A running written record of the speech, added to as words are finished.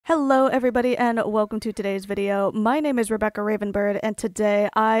Hello everybody and welcome to today's video. My name is Rebecca Ravenbird and today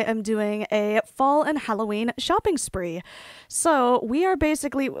I am doing a fall and Halloween shopping spree. So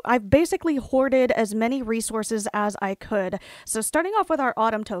I've basically hoarded as many resources as I could. So starting off with our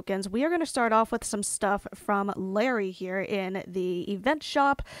autumn tokens, we are going to start off with some stuff from Larry here in the event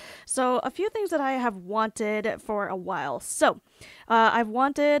shop. So a few things that I have wanted for a while. So I've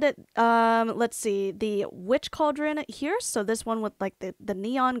wanted, let's see, the witch cauldron here. So this one with like the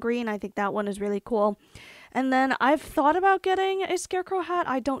neon green, I think that one is really cool. And then I've thought about getting a scarecrow hat.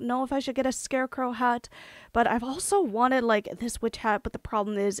 I don't know if I should get a scarecrow hat, but I've also wanted like this witch hat, but the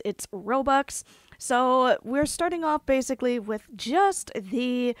problem is it's Robux. So we're starting off basically with just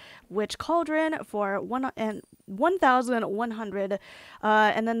the witch cauldron for 1,100,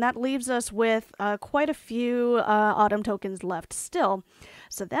 and then that leaves us with quite a few autumn tokens left still.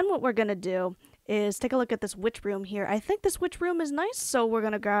 So then what we're gonna do is take a look at this witch room here. I think this witch room is nice, so we're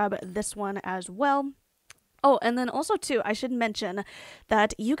gonna grab this one as well. Oh, and then also too, I should mention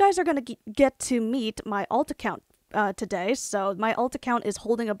that you guys are gonna get to meet my alt account today. So my alt account is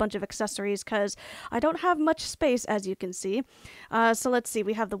holding a bunch of accessories because I don't have much space, as you can see. So let's see,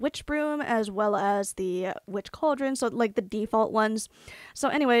 we have the witch broom as well as the witch cauldron, so like the default ones. So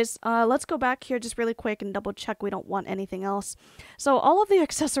anyways, let's go back here just really quick and double check we don't want anything else. So all of the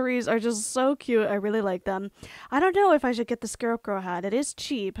accessories are just so cute. I really like them. I don't know if I should get the scarecrow hat. It is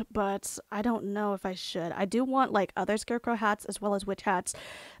cheap, but I don't know if I should. I do want like other scarecrow hats as well as witch hats,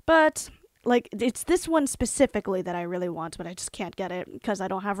 but like, it's this one specifically that I really want, but I just can't get it because I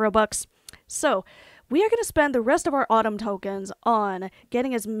don't have Robux. So we are going to spend the rest of our autumn tokens on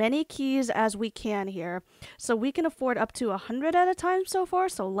getting as many keys as we can here. So we can afford up to 100 at a time so far.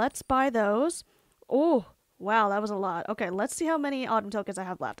 So let's buy those. Oh, wow, that was a lot. Okay, let's see how many autumn tokens I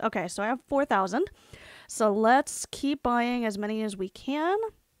have left. Okay, so I have 4,000. So let's keep buying as many as we can.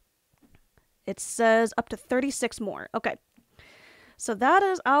 It says up to 36 more. Okay. So that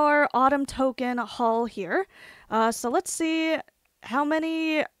is our autumn token haul here. So let's see how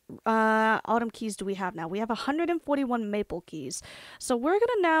many autumn keys do we have now. We have 141 maple keys. So we're going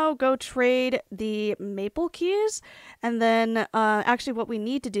to now go trade the maple keys. And then actually what we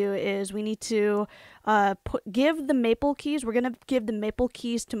need to do is we need to give the maple keys. We're going to give the maple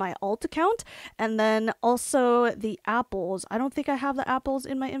keys to my alt account. And then also the apples. I don't think I have the apples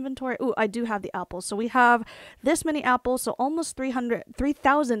in my inventory. Ooh, I do have the apples. So we have this many apples. So almost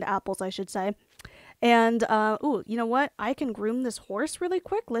 3,000 apples, I should say. And, ooh, you know what? I can groom this horse really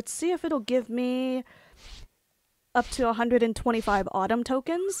quick. Let's see if it'll give me up to 125 autumn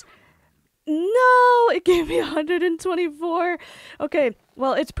tokens. No, it gave me 124. Okay,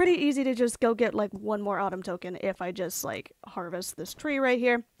 well, it's pretty easy to just go get, like, one more autumn token if I just, like, harvest this tree right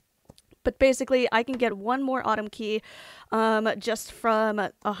here. But basically, I can get one more autumn key just from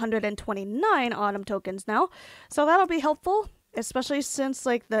 129 autumn tokens now. So that'll be helpful. Especially since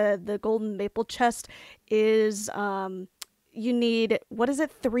like the golden maple chest is you need, what is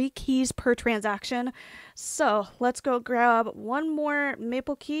it, 3 keys per transaction. So let's go grab one more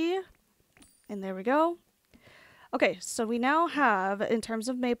maple key, and there we go. Okay, so we now have, in terms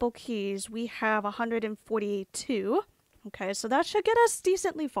of maple keys, we have 142. Okay, so that should get us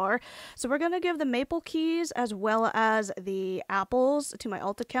decently far. So we're going to give the maple keys as well as the apples to my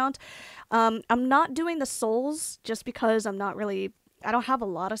alt account. I'm not doing the souls just because I don't have a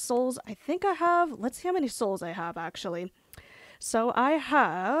lot of souls. I think I have, let's see how many souls I have actually. So I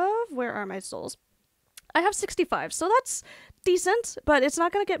have, where are my souls? I have 65, so that's decent, but it's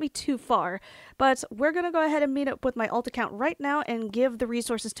not going to get me too far. But we're going to go ahead and meet up with my alt account right now and give the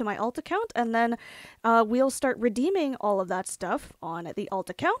resources to my alt account, and then we'll start redeeming all of that stuff on the alt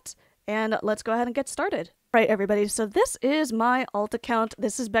account, and let's go ahead and get started. Right, everybody, so this is my alt account.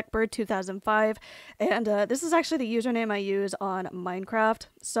 This is Beckbird2005, and this is actually the username I use on Minecraft.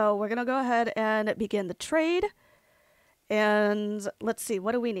 So we're going to go ahead and begin the trade. And let's see,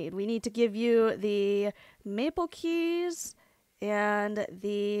 what do we need? We need to give you the maple keys and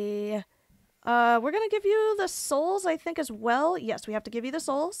the, we're going to give you the souls, I think, as well. Yes, we have to give you the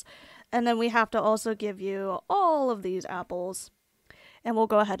souls. And then we have to also give you all of these apples. And we'll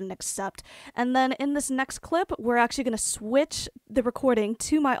go ahead and accept. And then in this next clip, we're actually going to switch the recording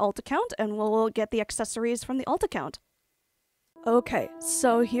to my alt account, and we'll get the accessories from the alt account. Okay,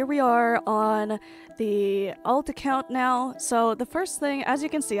 so here we are on the alt account now. So the first thing, as you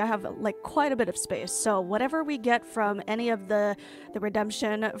can see, I have like quite a bit of space. So whatever we get from any of the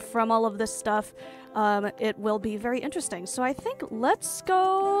redemption from all of this stuff, it will be very interesting. So I think let's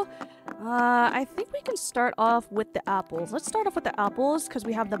go, I think we can start off with the apples. Let's start off with the apples because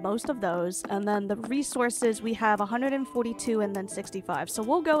we have the most of those. And then the resources, we have 142 and then 65. So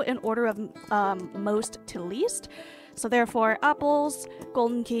we'll go in order of most to least. So therefore, apples,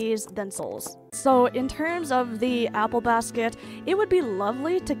 golden keys, then souls. So in terms of the apple basket, it would be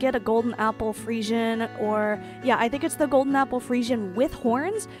lovely to get a golden apple Frisian, or yeah, I think it's the golden apple Frisian with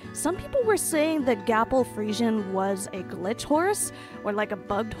horns. Some people were saying the Gapple Frisian was a glitch horse, or like a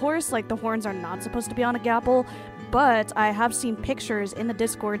bugged horse, like the horns are not supposed to be on a Gapple. But I have seen pictures in the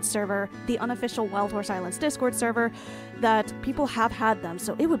Discord server, the unofficial Wild Horse Islands Discord server, that people have had them.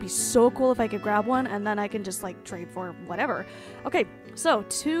 So it would be so cool if I could grab one and then I can just like trade for whatever. Okay, so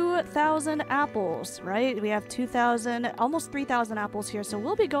 2,000 apples, right? We have 2,000, almost 3,000 apples here. So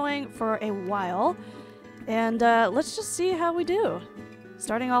we'll be going for a while. And let's just see how we do.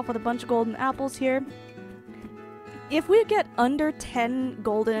 Starting off with a bunch of golden apples here. If we get under 10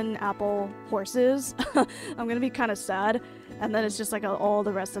 golden apple horses, I'm gonna be kind of sad. And then it's just like all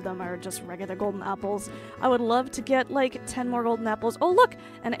the rest of them are just regular golden apples. I would love to get like 10 more golden apples. Oh look,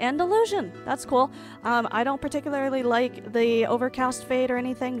 an Andalusian. That's cool. I don't particularly like the overcast fade or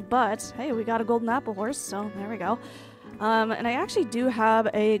anything, but hey, we got a golden apple horse, so there we go. And I actually do have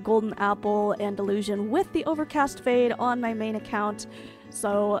a golden apple Andalusian with the overcast fade on my main account.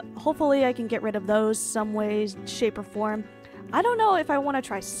 So hopefully I can get rid of those some way, shape, or form. I don't know if I want to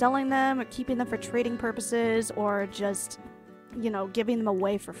try selling them, or keeping them for trading purposes, or just, you know, giving them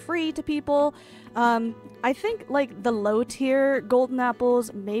away for free to people. I think like the low tier golden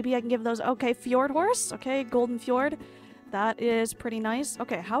apples, maybe I can give those. Okay, Fjord Horse. Okay, Golden Fjord. That is pretty nice.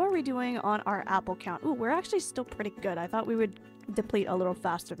 Okay, how are we doing on our apple count? Ooh, we're actually still pretty good. I thought we would deplete a little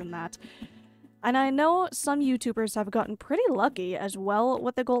faster than that. And I know some YouTubers have gotten pretty lucky as well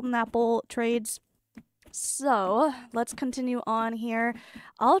with the golden apple trades. So, let's continue on here.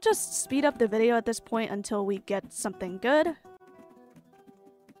 I'll just speed up the video at this point until we get something good.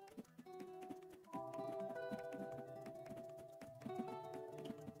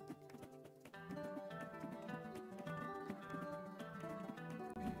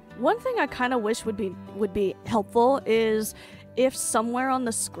 One thing I kind of wish would be helpful is if somewhere on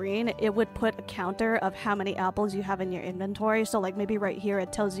the screen it would put a counter of how many apples you have in your inventory. So like maybe right here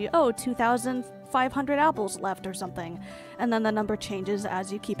it tells you, oh, 2,500 apples left or something. And then the number changes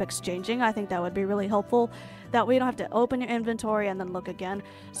as you keep exchanging. I think that would be really helpful. That way you don't have to open your inventory and then look again.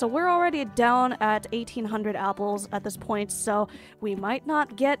 So we're already down at 1,800 apples at this point, so we might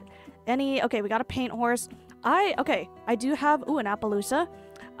not get any. Okay, we got a paint horse. I do have, ooh, an Appaloosa.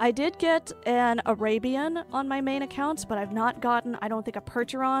 I did get an Arabian on my main accounts, but I've not gotten, I don't think, a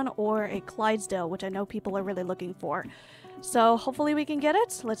Percheron or a Clydesdale, which I know people are really looking for. So hopefully we can get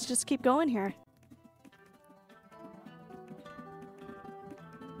it. Let's just keep going here.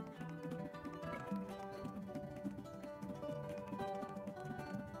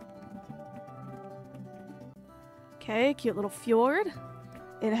 Okay, cute little fjord.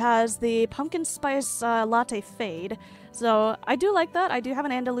 It has the pumpkin spice latte fade. So I do like that. I do have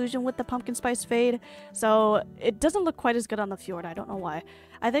an Andalusian with the pumpkin spice fade. So it doesn't look quite as good on the fjord. I don't know why.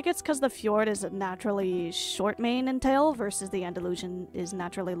 I think it's because the fjord is naturally short mane and tail versus the Andalusian is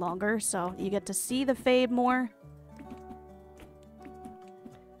naturally longer. So you get to see the fade more.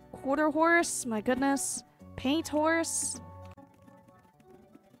 Quarter horse. My goodness. Paint horse.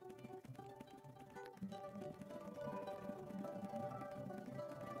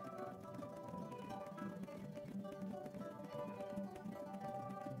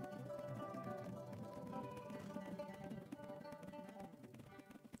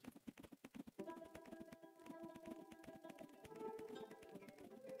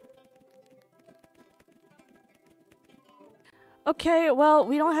 Okay, well,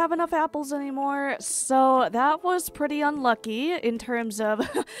 we don't have enough apples anymore, so that was pretty unlucky in terms of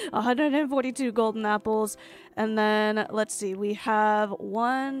 142 golden apples. And then, let's see, we have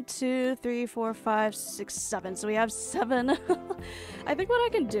 1, 2, 3, 4, 5, 6, 7. So we have 7. I think what I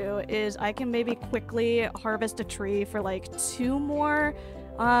can do is I can maybe quickly harvest a tree for like 2 more.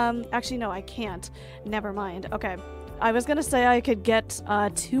 Actually, no, I can't. Never mind. Okay. I was gonna say I could get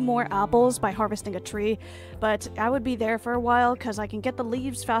 2 more apples by harvesting a tree, but I would be there for a while because I can get the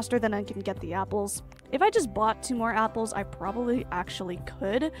leaves faster than I can get the apples. If I just bought 2 more apples, I probably actually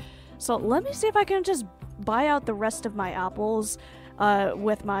could. So let me see if I can just buy out the rest of my apples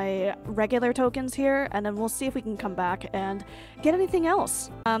with my regular tokens here, and then we'll see if we can come back and get anything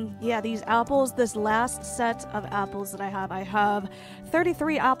else. Yeah, these apples, this last set of apples that I have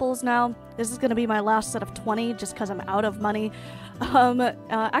 33 apples now. This is gonna be my last set of 20 just because I'm out of money.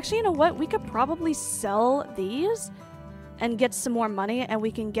 Actually, you know what? We could probably sell these and get some more money, and we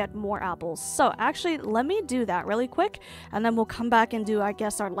can get more apples. So actually, let me do that really quick, and then we'll come back and do, I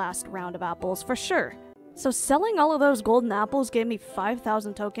guess, our last round of apples for sure. So selling all of those golden apples gave me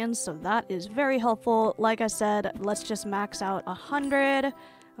 5,000 tokens, so that is very helpful. Like I said, let's just max out 100.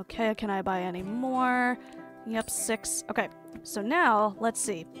 Okay, can I buy any more? Yep, 6. Okay, so now, let's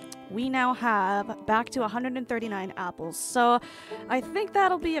see. We now have back to 139 apples. So I think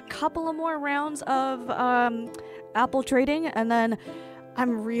that'll be a couple of more rounds of apple trading, and then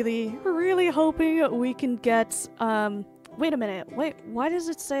I'm really, really hoping we can get, wait a minute, wait, why does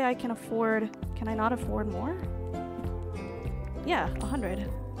it say I can I not afford more? Yeah, 100.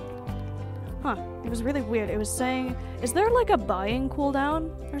 Huh, it was really weird. It was saying, is there like a buying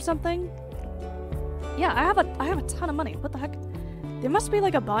cooldown or something? Yeah, I have a ton of money. What the heck? There must be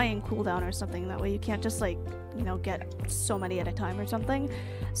like a buying cooldown or something. That way you can't just like, you know, get so many at a time or something.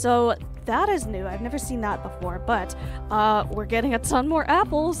 So that is new. I've never seen that before, but we're getting a ton more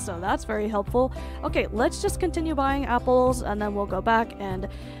apples, so that's very helpful. Okay, let's just continue buying apples, and then we'll go back and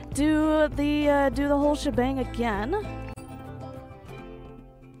do the whole shebang again.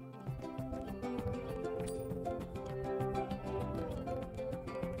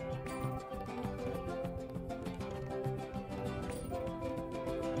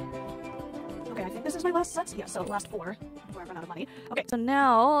 Okay, I think this is my last set. Yeah, so last 4 before I run out of money. Okay, so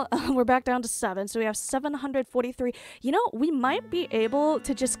now we're back down to 7, so we have 743. You know, we might be able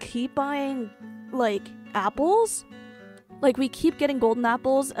to just keep buying, like, apples. Like, we keep getting golden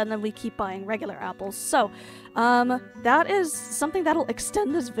apples, and then we keep buying regular apples. So, that is something that'll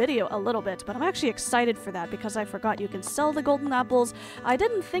extend this video a little bit, but I'm actually excited for that because I forgot you can sell the golden apples. I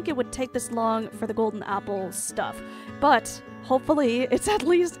didn't think it would take this long for the golden apple stuff, but hopefully it's at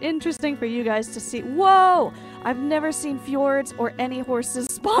least interesting for you guys to see. Whoa! I've never seen fjords or any horses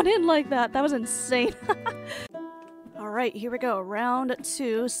spawn in like that. That was insane. Alright, here we go. Round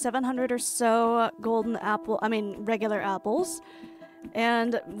 2, 700 or so regular apples.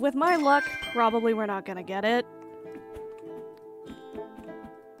 And with my luck, probably we're not gonna get it.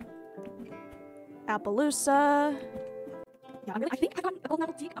 Appaloosa. Yeah, I think I got a golden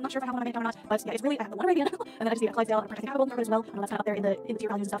apple teak. I'm not sure if I have one on my account or not, but yeah, it's really, I have the one Arabian, and then I just need a Clydesdale, and I think I have a golden card as well. I know that's kind of up there in the tier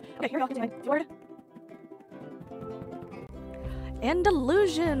values and stuff. Okay, here we go, continuing. Fjord.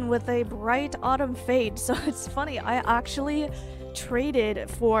 Andalusian with a bright autumn fade. So it's funny, I actually traded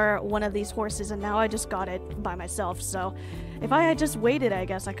for one of these horses, and now I just got it by myself. So if I had just waited, I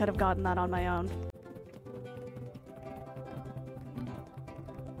guess I could have gotten that on my own.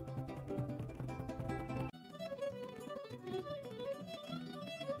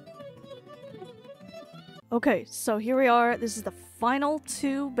 Okay, so here we are. This is the final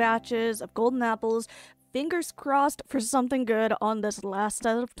 2 batches of golden apples. Fingers crossed for something good on this last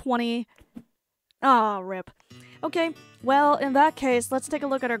set of 20. Ah, rip. Okay, well, in that case, let's take a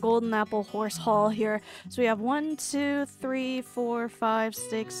look at our golden apple horse haul here. So we have 1, 2, 3, 4, 5,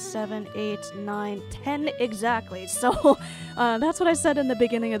 6, 7, 8, 9, 10 exactly. So that's what I said in the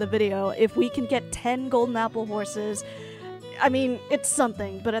beginning of the video. If we can get 10 golden apple horses, I mean, it's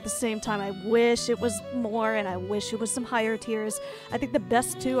something, but at the same time, I wish it was more, and I wish it was some higher tiers. I think the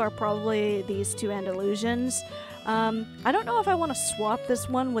best 2 are probably these 2 Andalusians. I don't know if I want to swap this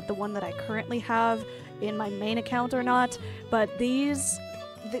one with the one that I currently have in my main account or not, but these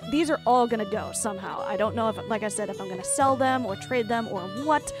are all gonna go somehow. I don't know if, like I said, if I'm gonna sell them or trade them or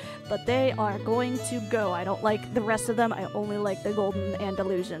what, but they are going to go. I don't like the rest of them. I only like the golden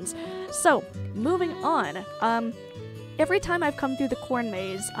Andalusians. So, moving on. Every time I've come through the corn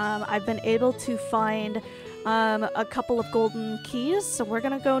maze, I've been able to find a couple of golden keys, so we're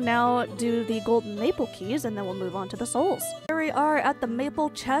gonna go now do the golden maple keys, and then we'll move on to the souls. Here we are at the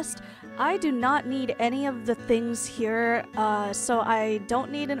maple chest. I do not need any of the things here, so I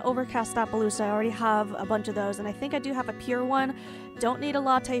don't need an overcast Appaloosa. I already have a bunch of those, and I think I do have a pure one. Don't need a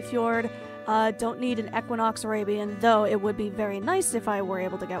latte fjord. Don't need an Equinox Arabian, though it would be very nice if I were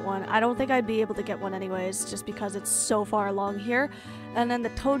able to get one. I don't think I'd be able to get one anyways, just because it's so far along here. And then the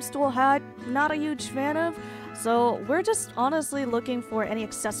toadstool hat, not a huge fan of. So we're just honestly looking for any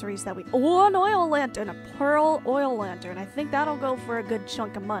accessories that we... Oh, an oil lantern! A pearl oil lantern. I think that'll go for a good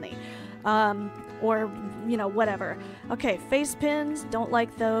chunk of money. Or, you know, whatever. Okay, face pins, don't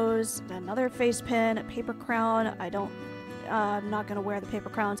like those. Another face pin, a paper crown, I'm not gonna wear the paper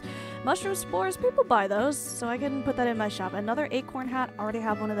crowns. Mushroom spores, people buy those, so I can put that in my shop. Another acorn hat, already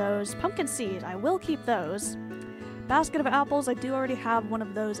have one of those. Pumpkin seed, I will keep those. Basket of apples, I do already have one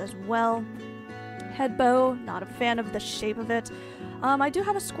of those as well. Head bow, not a fan of the shape of it. I do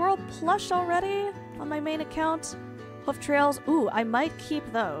have a squirrel plush already on my main account. Hoof trails, ooh, I might keep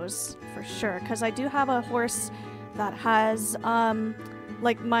those for sure, because I do have a horse that has,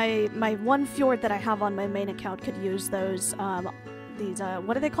 like my one fjord that I have on my main account could use those,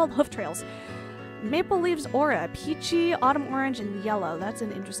 what are they called? Hoof trails. Maple leaves aura, peachy, autumn orange, and yellow. That's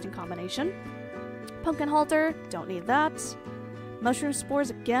an interesting combination. Pumpkin halter, don't need that. Mushroom spores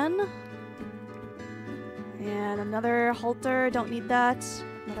again. And another halter, don't need that.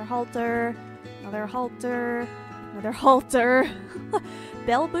 Another halter, another halter, another halter.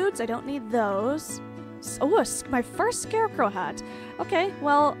 Bell boots, I don't need those. Oh, my first scarecrow hat. Okay,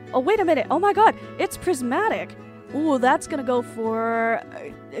 well, oh, wait a minute. Oh my god, it's prismatic. Ooh, that's gonna go for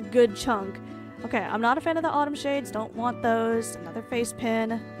a good chunk. Okay, I'm not a fan of the autumn shades. Don't want those. Another face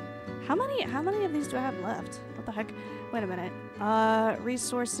pin. How many of these do I have left? What the heck? Wait a minute.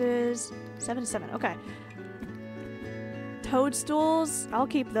 Resources. 77. Okay. Toadstools. I'll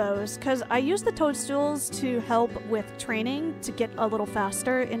keep those, because I use the toadstools to help with training, to get a little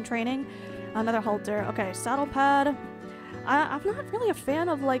faster in training. Another halter. Okay, saddle pad. I'm not really a fan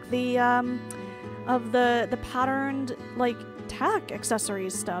of, like, the patterned, like, tack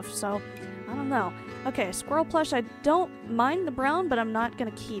accessories stuff, so I don't know. Okay, squirrel plush, I don't mind the brown, but I'm not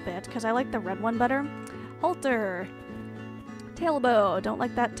gonna keep it, because I like the red one better. Halter. Tailbow, don't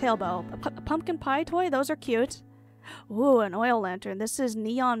like that tailbow. A pumpkin pie toy, those are cute. Ooh, an oil lantern. This is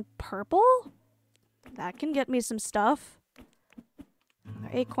neon purple? That can get me some stuff. Another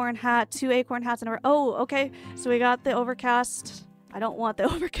acorn hat, 2 acorn hats in a row. Oh, okay, so we got the overcast. I don't want the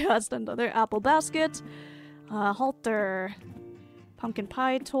overcast. Another apple basket. Halter. Pumpkin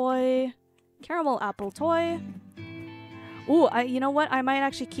pie toy. Caramel apple toy. Ooh, you know what? I might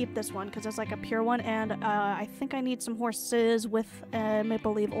actually keep this one because it's like a pure one, and I think I need some horses with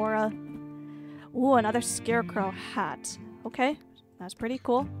maple leaf aura. Ooh, another scarecrow hat. Okay, that's pretty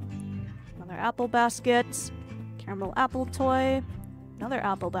cool. Another apple basket. Caramel apple toy. Another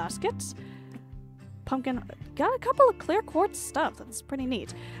apple basket. Pumpkin. Got a couple of clear quartz stuff. That's pretty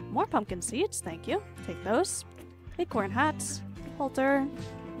neat. More pumpkin seeds. Thank you. Take those. Acorn hats. Halter.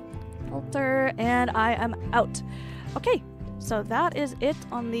 Halter. And I am out. Okay, so that is it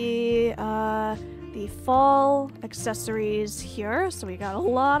on the fall accessories here. So we got a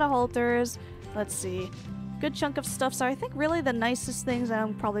lot of halters. Let's see. Good chunk of stuff. So I think really the nicest things that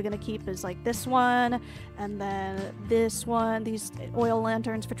I'm probably going to keep is like this one, and then this one, these oil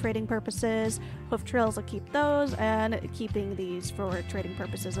lanterns for trading purposes. Hoof trails, I'll keep those, and keeping these for trading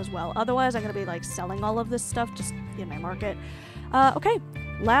purposes as well. Otherwise, I'm going to be like selling all of this stuff just in my market. Okay,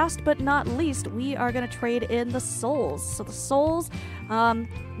 last but not least, we are going to trade in the souls. So the souls,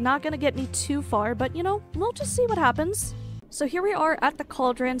 not going to get me too far, but you know, we'll just see what happens. So here we are at the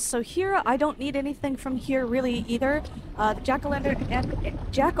cauldron. So here, I don't need anything from here really either. The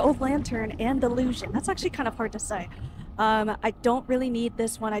jack-o'-lantern and illusion. That's actually kind of hard to say. I don't really need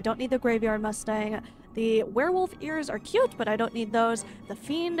this one. I don't need the graveyard mustang. The werewolf ears are cute, but I don't need those. The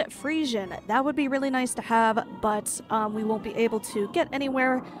fiend Frisian, that would be really nice to have, but we won't be able to get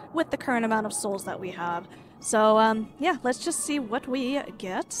anywhere with the current amount of souls that we have. So yeah, let's just see what we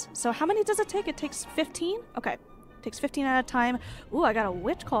get. So how many does it take? It takes 15? Okay. Takes 15 at a time. Ooh, I got a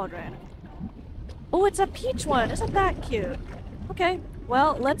witch cauldron. Oh, it's a peach one. Isn't that cute? Okay,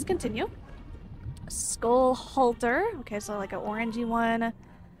 well, let's continue. Skull halter. Okay, so like an orangey one.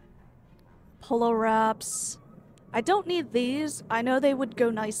 Polo wraps. I don't need these. I know they would go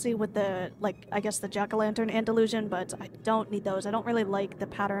nicely with the, like, I guess the jack-o'-lantern and illusion, but I don't need those. I don't really like the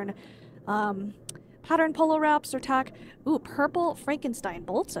pattern polo wraps or tack. Ooh, purple Frankenstein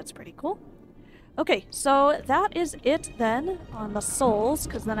bolts. That's pretty cool. Okay, so that is it then on the souls,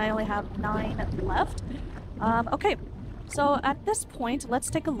 because then I only have 9 left. Okay, so at this point, let's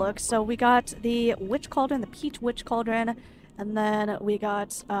take a look. So we got the witch cauldron, the peach witch cauldron, and then we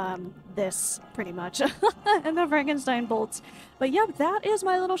got this, pretty much, and the Frankenstein bolts. But yeah, that is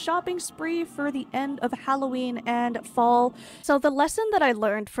my little shopping spree for the end of Halloween and fall. So the lesson that I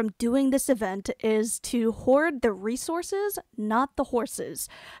learned from doing this event is to hoard the resources, not the horses.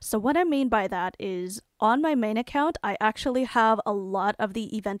 So what I mean by that is, on my main account, I actually have a lot of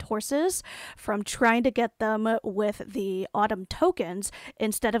the event horses from trying to get them with the autumn tokens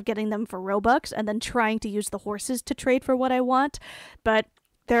instead of getting them for Robux and then trying to use the horses to trade for what I want. But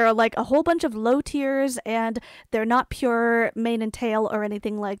There are like a whole bunch of low tiers, and they're not pure mane and tail or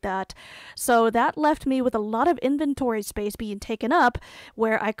anything like that. So that left me with a lot of inventory space being taken up,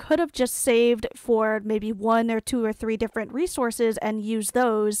 where I could have just saved for maybe 1 or 2 or 3 different resources and used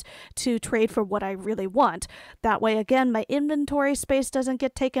those to trade for what I really want. That way, again, my inventory space doesn't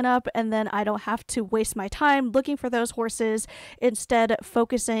get taken up, and then I don't have to waste my time looking for those horses, instead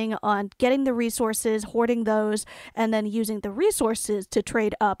focusing on getting the resources, hoarding those, and then using the resources to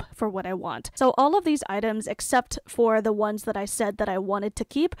trade up for what I want. So all of these items, except for the ones that I said that I wanted to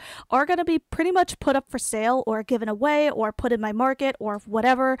keep, are going to be pretty much put up for sale or given away or put in my market or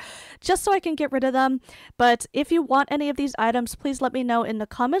whatever, just so I can get rid of them. But if you want any of these items, please let me know in the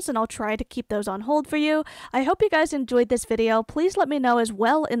comments and I'll try to keep those on hold for you. I hope you guys enjoyed this video. Please let me know as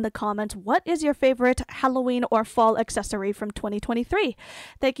well in the comments, what is your favorite Halloween or fall accessory from 2023?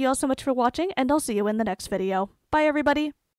 Thank you all so much for watching, and I'll see you in the next video. Bye everybody!